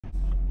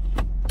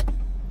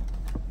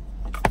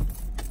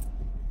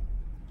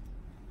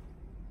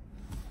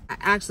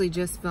actually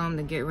just filmed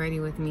the Get Ready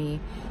With Me,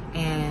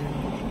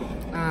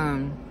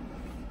 and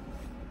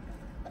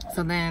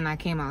so then I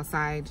came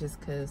outside just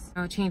because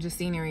I'll change the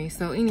scenery.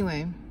 So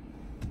anyway,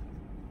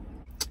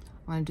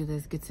 I want to do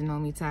this get to know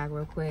me tag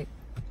real quick.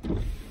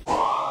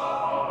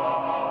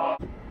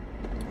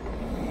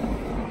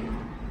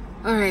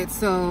 All right,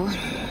 so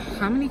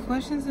how many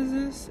questions is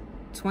this?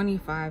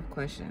 25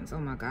 questions. Oh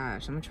my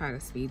gosh, I'm gonna try to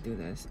speed through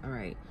this. All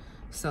right,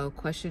 so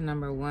question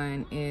number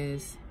 1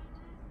 is,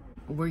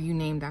 were you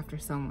named after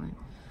someone?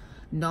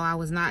 No, I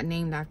was not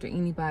named after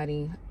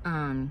anybody.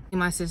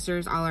 My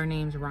sisters, all our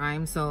names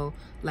rhyme, so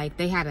like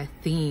they had a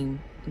theme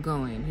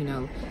going, you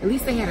know. At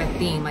least they had a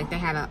theme, like they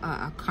had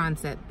a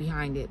concept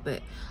behind it,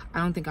 but I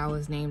don't think I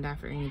was named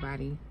after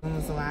anybody. When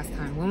was the last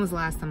time? When was the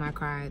last time I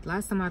cried?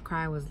 Last time I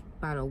cried was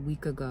about a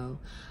week ago,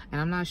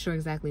 and I'm not sure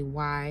exactly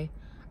why.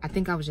 I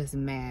think I was just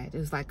mad. It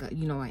was like a,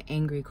 you know, an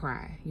angry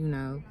cry, you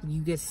know.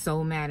 You get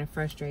so mad and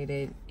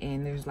frustrated,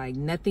 and there's like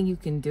nothing you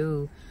can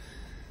do.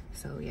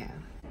 So yeah.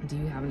 Do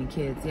you have any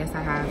kids? Yes,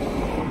 I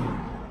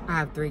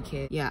have 3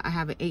 kids. Yeah, I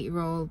have an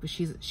 8-year-old, but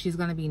she's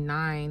gonna be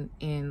 9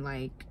 in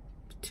like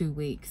 2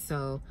 weeks.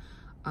 So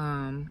a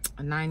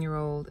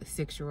 9-year-old, a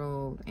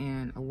 6-year-old,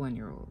 and a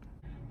 1-year-old.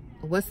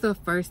 What's the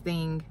first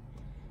thing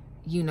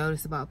you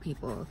notice about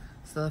people?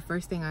 So the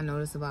first thing I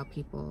notice about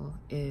people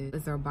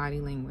is their body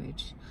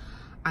language.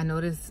 I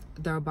notice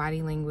their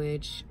body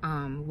language,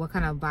 what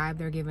kind of vibe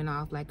they're giving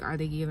off. Like, are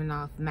they giving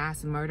off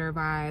mass murder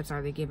vibes?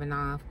 Are they giving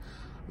off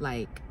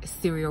like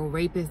serial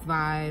rapist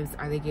vibes?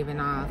 Are they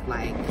giving off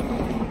like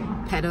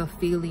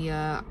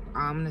pedophilia,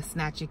 I'm gonna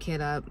snatch your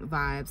kid up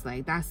vibes?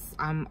 Like, that's,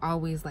 I'm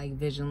always like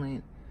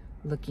vigilant,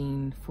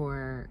 looking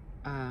for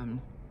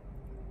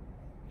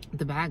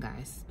the bad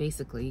guys,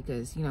 basically,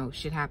 because, you know,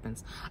 shit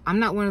happens. I'm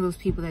not one of those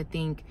people that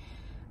think,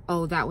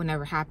 oh, that would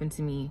never happen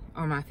to me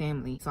or my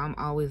family. So I'm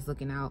always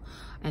looking out.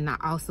 And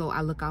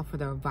I look out for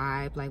their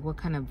vibe. Like, what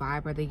kind of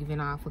vibe are they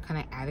giving off? What kind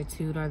of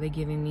attitude are they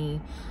giving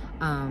me?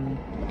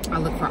 I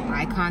look for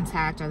eye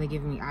contact. Are they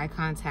giving me eye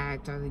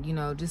contact? Are they, you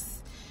know,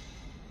 just,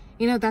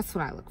 you know, that's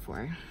what I look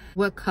for.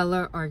 What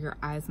color are your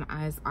eyes? My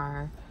eyes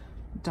are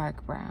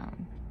dark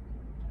brown.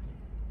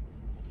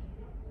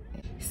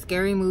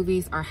 Scary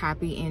movies are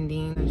happy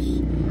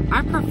endings.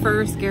 I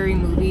prefer scary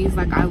movies.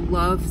 Like, I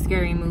love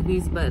scary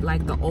movies, but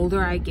like the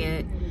older I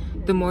get,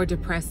 the more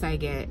depressed I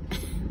get.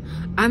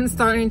 I'm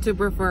starting to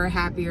prefer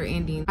happier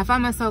endings. I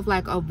find myself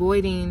like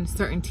avoiding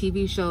certain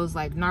TV shows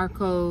like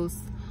Narcos,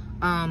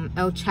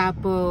 El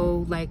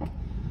Chapo, like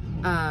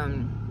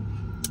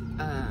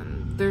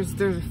there's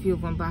a few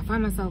of them, but I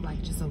find myself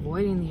like just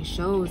avoiding these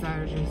shows that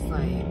are just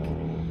like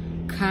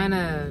kind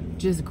of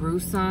just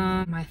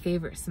gruesome. My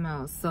favorite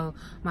smells. So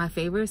my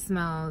favorite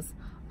smells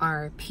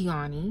are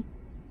peony,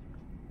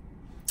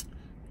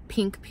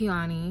 pink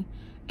peony,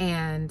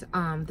 and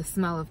the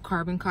smell of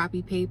carbon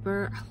copy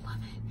paper. I love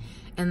it.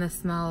 And the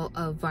smell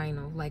of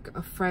vinyl, like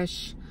a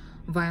fresh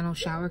vinyl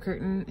shower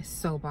curtain is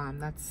so bomb.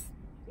 That's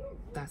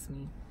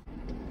me.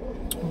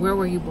 Where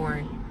were you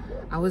born?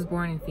 I was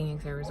born in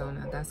Phoenix,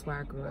 Arizona. That's where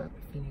I grew up,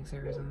 Phoenix,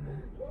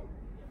 Arizona.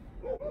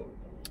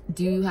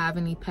 Do you have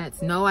any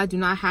pets? No, I do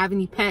not have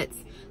any pets.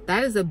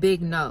 That is a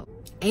big no.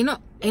 Ain't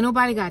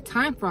nobody got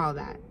time for all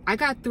that. I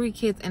got 3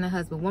 kids and a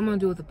husband. What am I gonna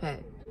do with a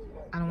pet?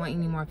 I don't want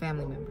any more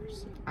family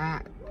members.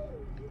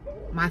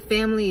 My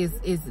family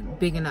is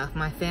big enough.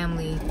 My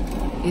family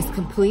is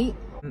complete.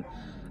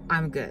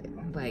 I'm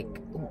good. Like,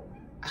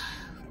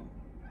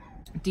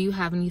 do you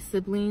have any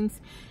siblings?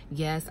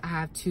 Yes, I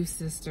have 2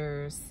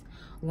 sisters.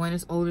 One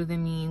is older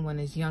than me, one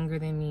is younger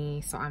than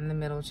me, so I'm the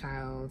middle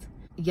child.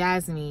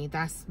 Yasmin,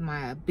 that's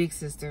my big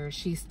sister.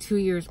 She's 2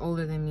 years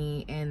older than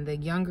me, and the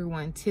younger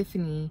one,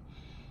 Tiffany,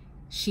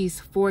 she's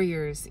 4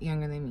 years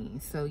younger than me.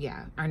 So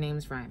yeah, our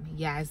names rhyme.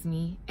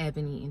 Yasmin,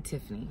 Ebony, and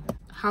Tiffany.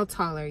 How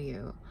tall are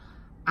you?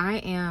 I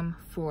am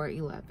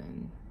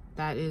 4'11".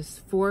 That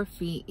is 4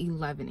 feet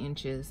 11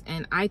 inches.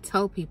 And I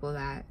tell people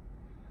that.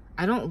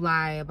 I don't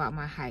lie about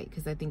my height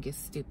because I think it's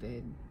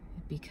stupid,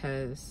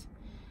 because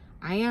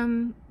I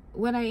am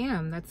what I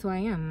am. That's who I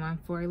am. I'm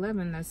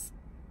 4'11". That's,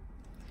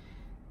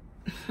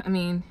 I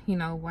mean, you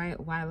know, why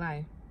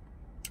lie?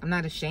 I'm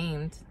not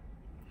ashamed.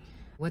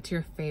 What's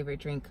your favorite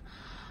drink?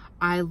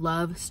 I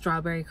love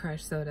strawberry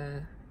crush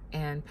soda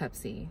and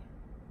Pepsi.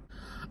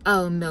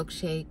 Oh,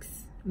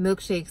 milkshakes.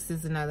 Milkshakes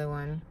is another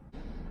one.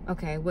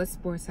 Okay, what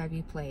sports have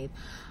you played?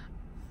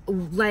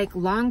 Like,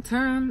 long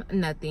term,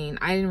 nothing.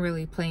 I didn't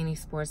really play any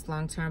sports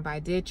long term, but I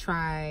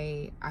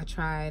tried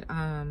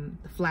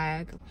the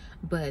flag,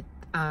 but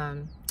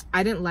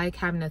I didn't like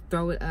having to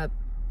throw it up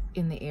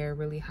in the air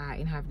really high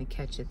and having to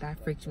catch it.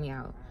 That freaked me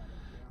out.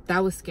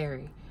 That was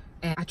scary.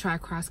 And I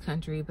tried cross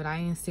country, but I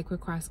didn't stick with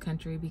cross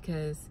country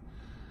because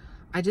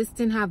I just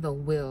didn't have the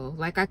will.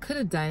 Like, I could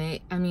have done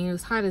it. I mean, it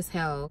was hot as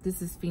hell.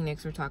 This is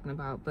Phoenix we're talking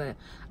about, but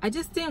I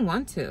just didn't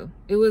want to.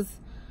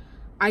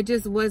 I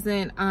just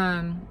wasn't,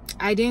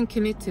 I didn't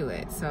commit to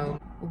it. So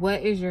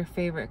what is your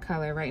favorite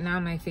color? Right now,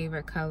 my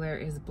favorite color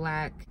is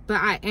black, but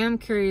I am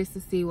curious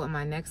to see what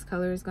my next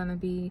color is gonna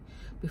be.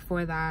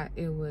 Before that,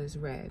 it was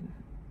red.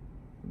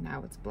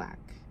 Now it's black.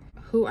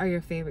 Who are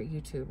your favorite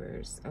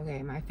YouTubers?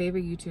 Okay, my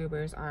favorite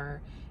YouTubers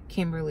are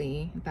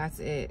Kimberly. That's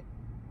it.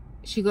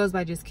 She goes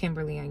by just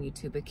Kimberly on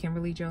YouTube, but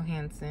Kimberly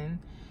Johansson,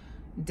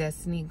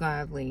 Destiny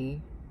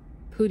Godly,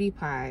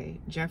 PewDiePie,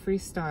 Jeffree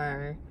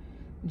Star,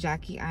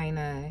 Jackie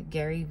Aina,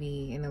 Gary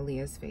Vee, and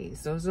Aaliyah's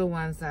Face. Those are the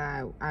ones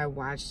that I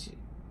watch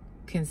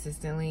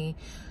consistently.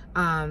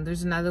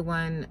 There's another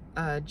one,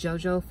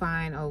 JoJo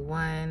Fine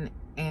 01,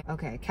 and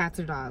okay, cats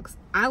or dogs.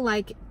 I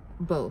like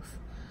both.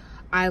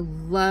 I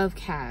love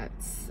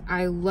cats.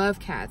 I love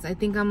cats. I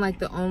think I'm like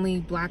the only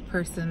black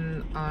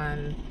person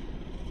on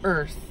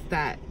earth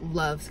that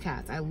loves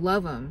cats. I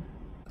love them.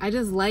 I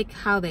just like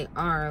how they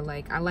are.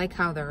 Like, I like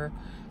how their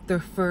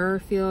fur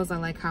feels. I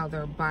like how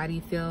their body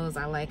feels.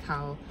 I like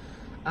how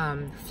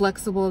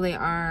flexible they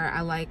are.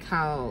 I like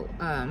how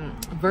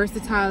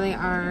versatile they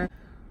are.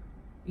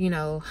 You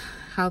know,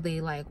 how they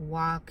like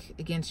walk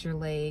against your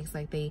legs,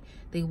 like they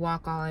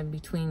walk all in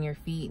between your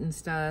feet and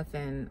stuff.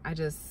 And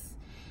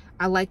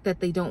I like that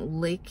they don't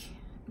lick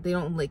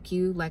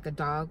you like a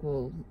dog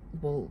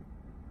will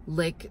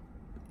lick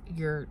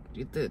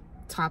the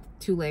top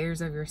 2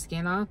 layers of your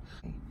skin off.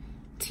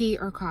 Tea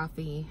or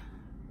coffee?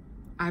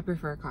 I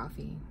prefer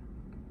coffee.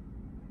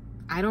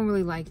 I don't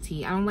really like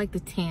tea. I don't like the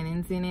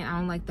tannins in it. I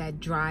don't like that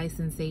dry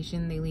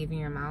sensation they leave in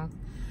your mouth.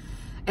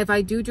 If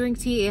I do drink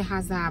tea, it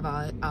has to have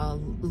a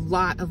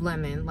lot of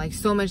lemon, like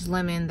so much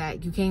lemon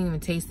that you can't even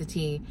taste the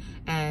tea,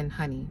 and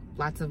honey,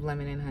 lots of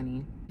lemon and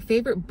honey.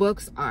 Favorite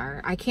books are,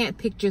 I can't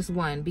pick just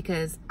one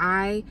because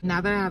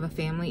now that I have a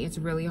family, it's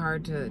really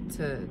hard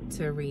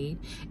to read.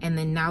 And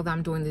then now that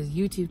I'm doing this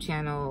YouTube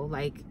channel,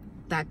 like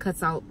that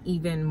cuts out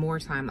even more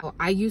time.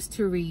 I used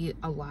to read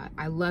a lot.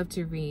 I love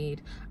to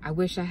read. I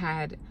wish I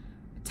had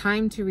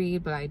time to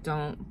read, but I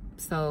don't.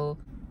 So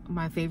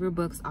my favorite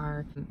books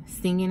are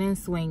Singing and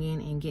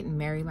Swinging and Getting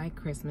Married Like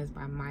Christmas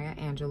by Maya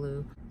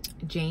Angelou,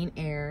 Jane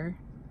Eyre,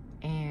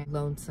 and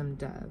Lonesome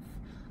Dove.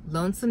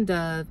 Lonesome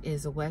Dove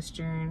is a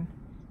Western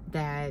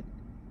that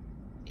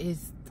the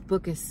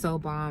book is so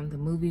bomb. The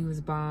movie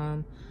was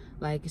bomb.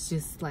 Like, it's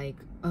just like,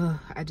 ugh,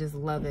 I just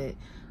love it.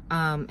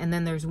 And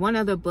then there's one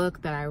other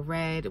book that I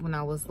read when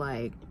I was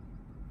like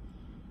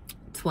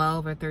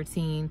 12 or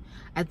 13.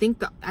 I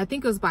think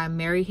it was by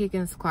Mary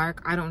Higgins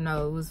Clark. I don't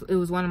know. It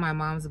was one of my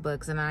mom's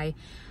books, and I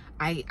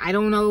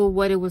don't know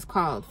what it was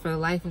called. For the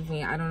life of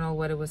me, I don't know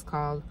what it was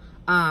called.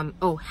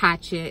 Oh,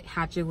 Hatchet.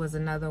 Hatchet was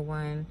another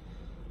one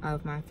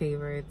of my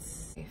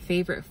favorites.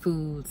 Favorite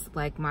foods,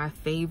 like my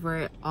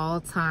favorite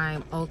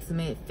all-time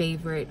ultimate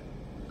favorite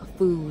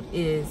food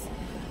is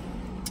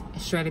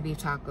shredded beef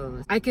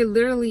tacos. I could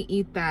literally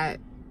eat that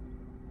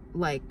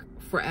like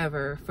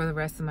forever for the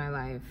rest of my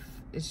life.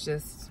 It's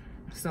just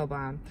so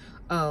bomb.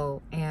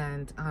 Oh,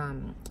 and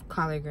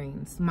collard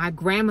greens. My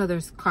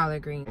grandmother's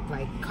collard greens,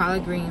 like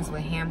collard greens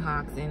with ham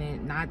hocks in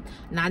it. Not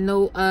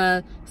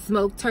no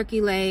smoked turkey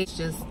legs,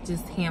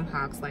 just ham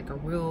hocks, like a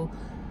real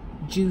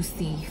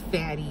juicy,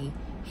 fatty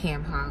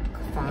ham hock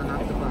falling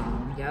off the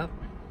bone. Yep.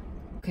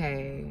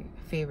 Okay,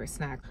 favorite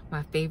snack.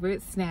 My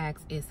favorite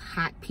snacks is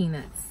hot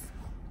peanuts.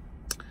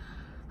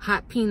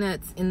 Hot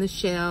peanuts in the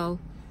shell,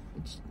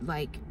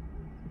 like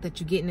that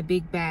you get in a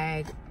big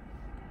bag.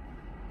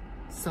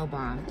 So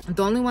bomb.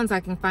 The only ones I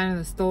can find in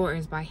the store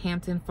is by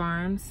Hampton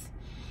Farms,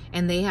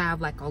 and they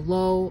have like a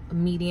low,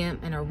 medium,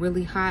 and a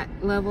really hot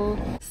level.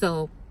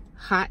 So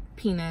hot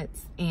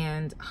peanuts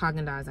and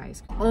Haagen-Dazs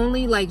ice cream.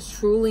 Only like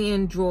truly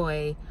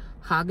enjoy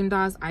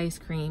Haagen-Dazs ice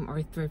cream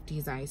or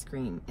Thrifty's ice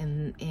cream,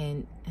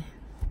 and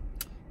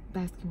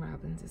Baskin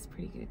Robbins is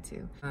pretty good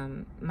too.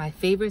 My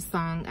favorite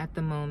song at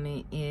the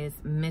moment is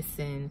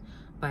Missin'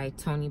 by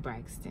Toni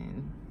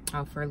Braxton,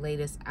 off her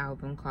latest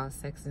album called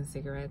Sex and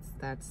Cigarettes.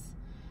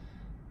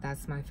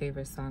 That's my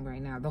favorite song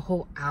right now. The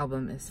whole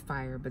album is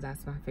fire, but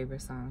that's my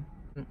favorite song.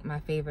 My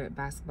favorite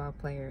basketball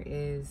player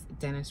is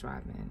Dennis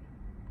Rodman.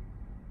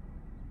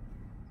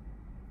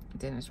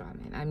 Dennis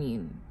Rodman. I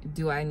mean,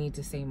 do I need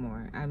to say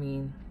more? I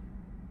mean,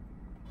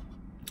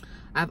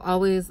 I've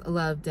always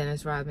loved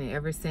Dennis Rodman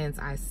ever since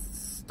I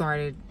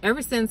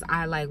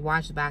like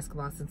watched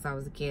basketball since I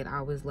was a kid. I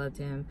always loved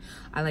him.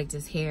 I liked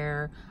his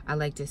hair. I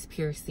liked his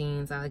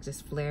piercings. I liked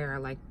his flair. I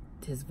liked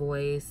his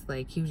voice.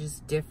 Like, he was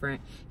just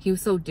different. He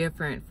was so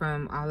different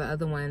from all the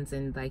other ones,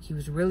 and like, he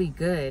was really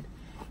good.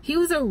 He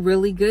was a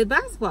really good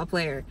basketball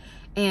player.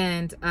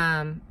 And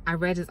I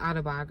read his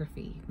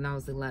autobiography when I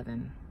was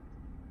 11.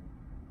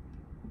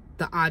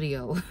 The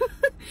audio.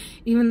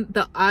 Even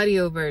the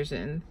audio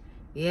version.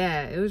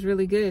 Yeah, it was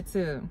really good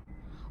too.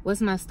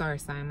 What's my star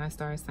sign? My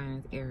star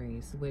sign is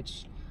Aries,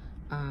 which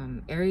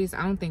Aries,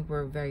 I don't think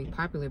we're very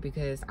popular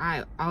because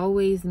I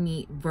always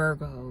meet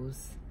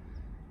Virgos.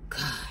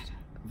 God,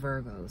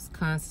 Virgos,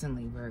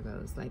 constantly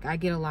Virgos. Like, I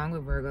get along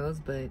with Virgos,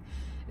 but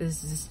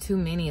there's just too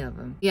many of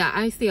them. Yeah,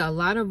 I see a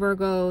lot of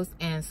Virgos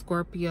and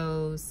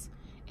Scorpios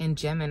and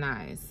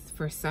Geminis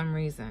for some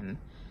reason,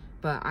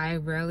 but I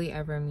rarely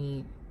ever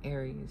meet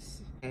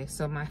Aries. Okay,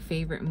 so my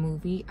favorite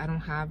movie, I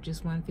don't have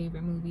just one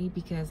favorite movie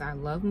because I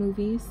love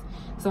movies,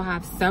 so I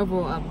have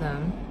several of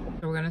them.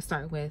 So we're gonna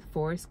start with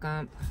Forrest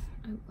Gump,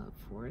 I love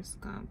Forrest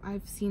Gump.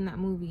 I've seen that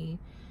movie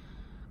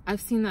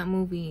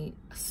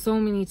so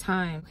many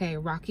times. Okay,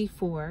 Rocky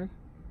IV,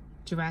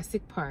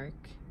 Jurassic Park,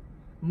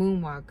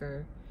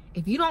 Moonwalker.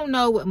 If you don't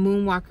know what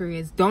Moonwalker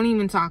is, don't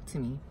even talk to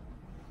me.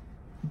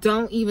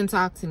 Don't even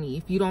talk to me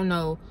if you don't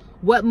know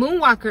what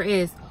Moonwalker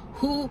is.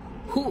 Who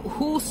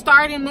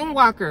starred in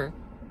Moonwalker?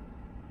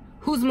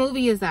 Whose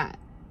movie is that?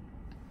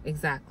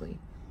 Exactly.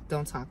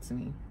 Don't talk to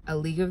me. A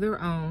League of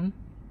Their Own.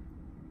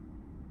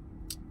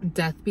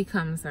 Death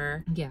Becomes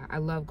Her. Yeah, I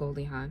love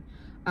Goldie Hawn.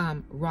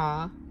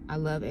 Raw. I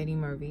love Eddie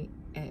Murphy.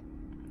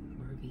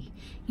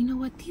 You know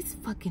what? These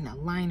fucking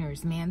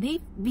aligners, man. They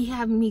be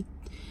having me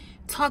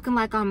talking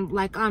like I'm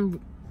I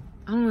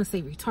don't want to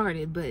say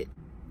retarded, but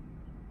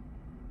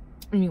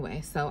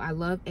anyway. So I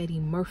love Eddie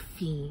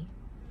Murphy.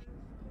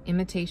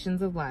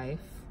 Imitations of Life,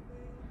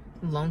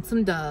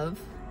 Lonesome Dove,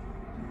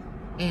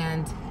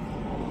 and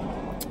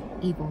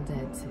Evil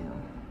Dead 2.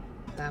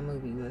 That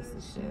movie was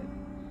the shit.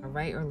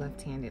 Right or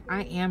left-handed?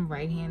 I am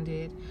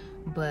right-handed,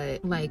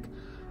 but like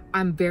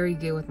I'm very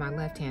good with my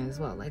left hand as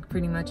well. Like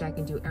pretty much I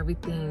can do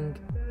everything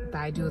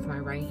that I do with my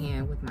right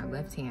hand with my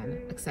left hand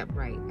except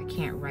write. I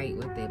can't write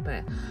with it,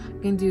 but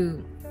I can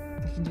do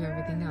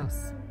everything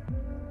else.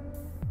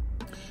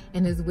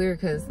 And it's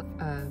weird because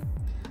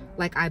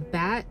like I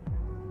bat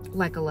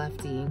like a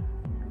lefty,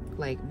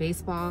 like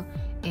baseball,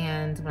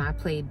 and when I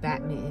played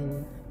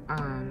badminton,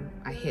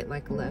 I hit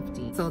like a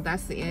lefty. So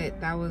that's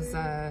it. That was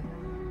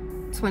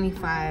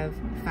 25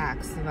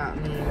 facts about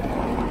me.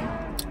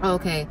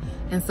 Okay,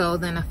 and so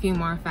then a few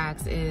more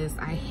facts is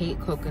I hate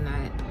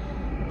coconut.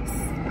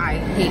 I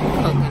hate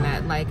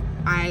coconut. Like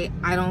I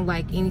don't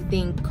like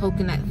anything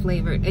coconut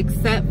flavored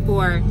except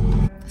for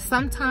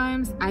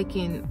sometimes I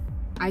can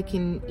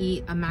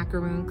eat a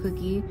macaroon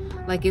cookie.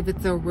 Like if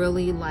it's a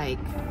really like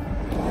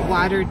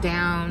watered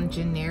down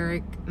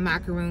generic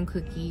macaroon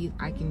cookie,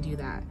 I can do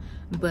that.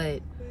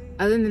 But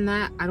other than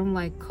that, I don't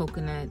like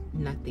coconut,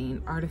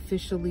 nothing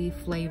artificially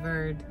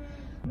flavored,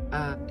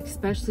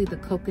 especially the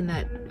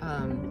coconut,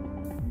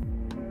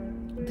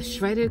 the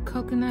shredded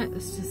coconut.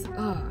 It's just,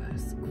 oh,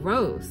 it's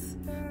gross.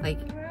 Like,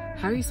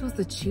 how are you supposed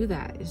to chew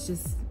that? It's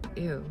just,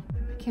 ew.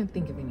 I can't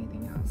think of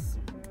anything else.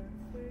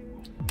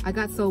 I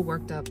got so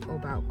worked up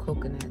about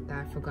coconut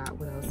that I forgot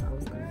what else I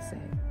was gonna say.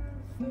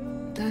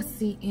 That's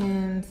the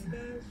end.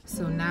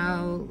 So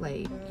now,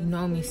 like, you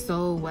know me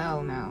so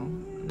well now.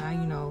 Now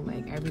you know,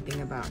 like,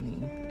 everything about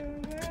me.